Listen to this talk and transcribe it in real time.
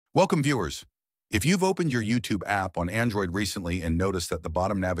Welcome, viewers. If you've opened your YouTube app on Android recently and noticed that the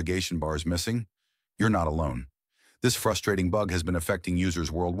bottom navigation bar is missing, you're not alone. This frustrating bug has been affecting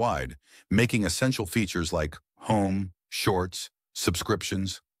users worldwide, making essential features like Home, Shorts,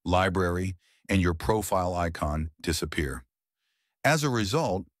 Subscriptions, Library, and your profile icon disappear. As a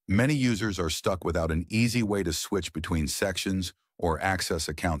result, many users are stuck without an easy way to switch between sections or access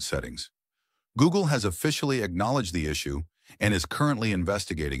account settings. Google has officially acknowledged the issue and is currently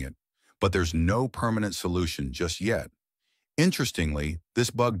investigating it, but there's no permanent solution just yet. Interestingly, this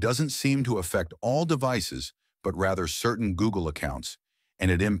bug doesn't seem to affect all devices, but rather certain Google accounts, and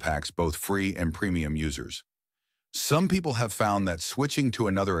it impacts both free and premium users. Some people have found that switching to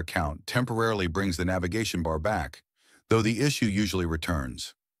another account temporarily brings the navigation bar back, though the issue usually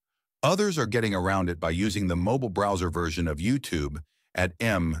returns. Others are getting around it by using the mobile browser version of YouTube at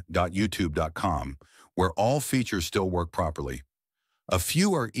m.youtube.com, where all features still work properly. A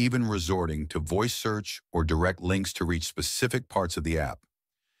few are even resorting to voice search or direct links to reach specific parts of the app.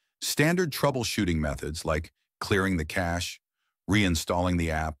 Standard troubleshooting methods like clearing the cache, reinstalling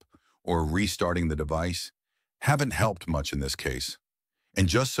the app, or restarting the device haven't helped much in this case. And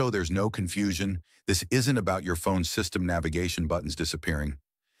just so there's no confusion, this isn't about your phone's system navigation buttons disappearing.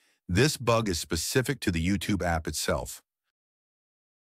 This bug is specific to the YouTube app itself.